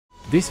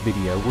This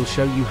video will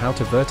show you how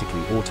to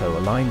vertically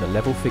auto-align the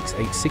LEVELFIX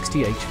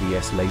 860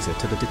 HVS laser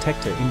to the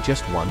detector in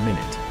just 1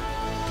 minute.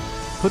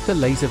 Put the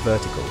laser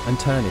vertical and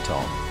turn it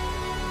on.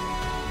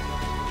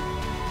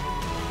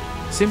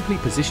 Simply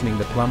positioning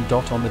the plumb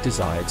dot on the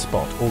desired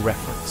spot or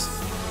reference.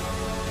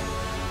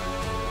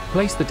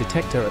 Place the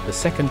detector at the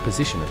second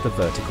position of the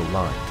vertical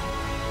line.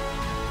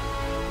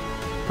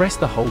 Press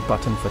the hold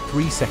button for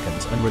 3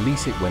 seconds and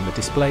release it when the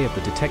display of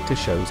the detector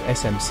shows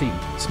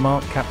SMC,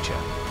 Smart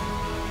Capture.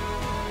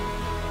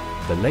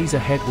 The laser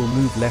head will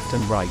move left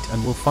and right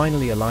and will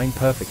finally align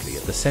perfectly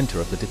at the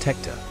center of the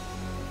detector.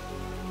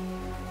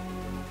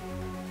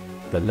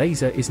 The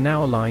laser is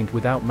now aligned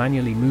without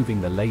manually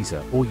moving the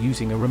laser or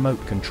using a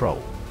remote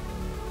control.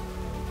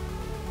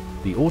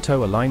 The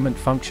auto alignment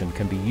function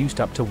can be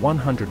used up to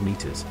 100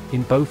 meters,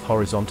 in both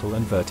horizontal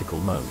and vertical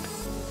mode.